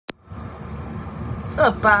What's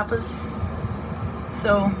up, Papas?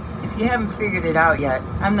 So, if you haven't figured it out yet,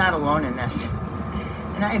 I'm not alone in this.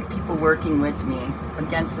 And I have people working with me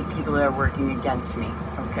against the people that are working against me,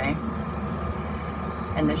 okay?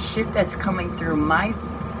 And the shit that's coming through my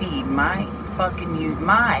feed, my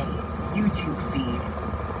YouTube feed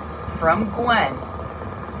from Gwen.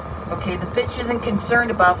 Okay, the bitch isn't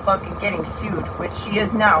concerned about fucking getting sued, which she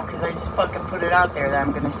is now, because I just fucking put it out there that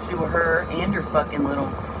I'm gonna sue her and her fucking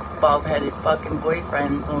little bald-headed fucking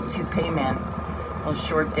boyfriend, little toupee man, little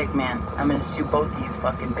short dick man. I'm gonna sue both of you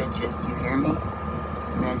fucking bitches, do you hear me?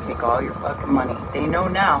 I'm gonna take all your fucking money. They know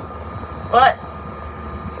now. But,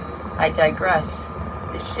 I digress.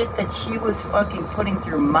 The shit that she was fucking putting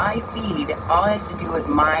through my feed all has to do with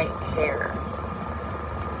my hair.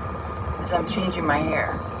 Because I'm changing my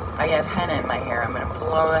hair. I have henna in my hair. I'm going to pull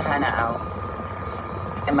all the henna out.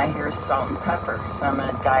 And my hair is salt and pepper. So I'm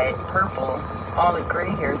going to dye it purple. All the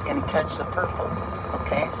gray hair is going to catch the purple.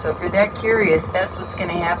 Okay? So if you're that curious, that's what's going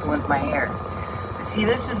to happen with my hair. But see,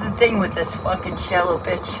 this is the thing with this fucking shallow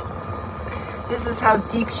bitch. This is how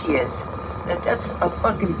deep she is. That's a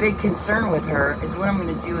fucking big concern with her, is what I'm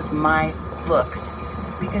going to do with my looks.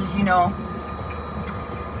 Because, you know,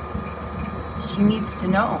 she needs to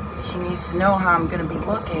know. She needs to know how I'm going to be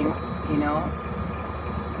looking, you know,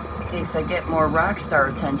 in case I get more rock star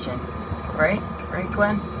attention. Right? Right,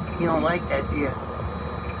 Gwen? You don't like that, do you?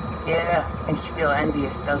 Yeah. Makes you feel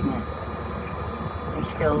envious, doesn't it?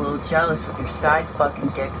 Makes you feel a little jealous with your side fucking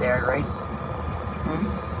dick there, right?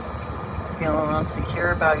 Feeling a little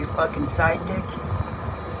insecure about your fucking side dick?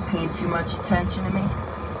 Paying too much attention to me?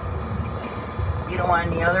 You don't want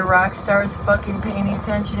any other rock stars fucking paying any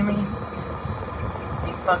attention to me?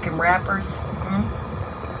 Any fucking rappers?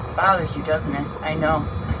 Bothers you, doesn't it? I know.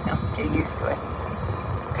 Get used to it.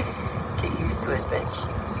 Get used to it, bitch.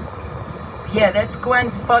 Yeah, that's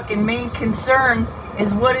Gwen's fucking main concern,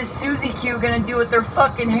 is what is Susie Q gonna do with their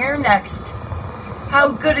fucking hair next? How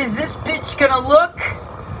good is this bitch gonna look?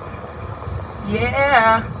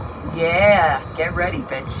 Yeah, get ready,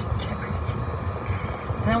 bitch, get ready.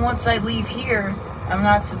 And then once I leave here, I'm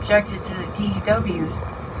not subjected to the DEWs.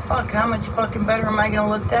 Fuck, how much fucking better am I gonna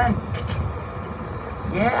look then?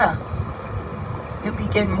 Yeah, you'll be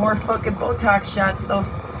getting more fucking Botox shots, though.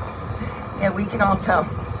 Yeah, we can all tell,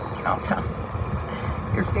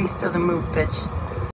 Your face doesn't move, bitch.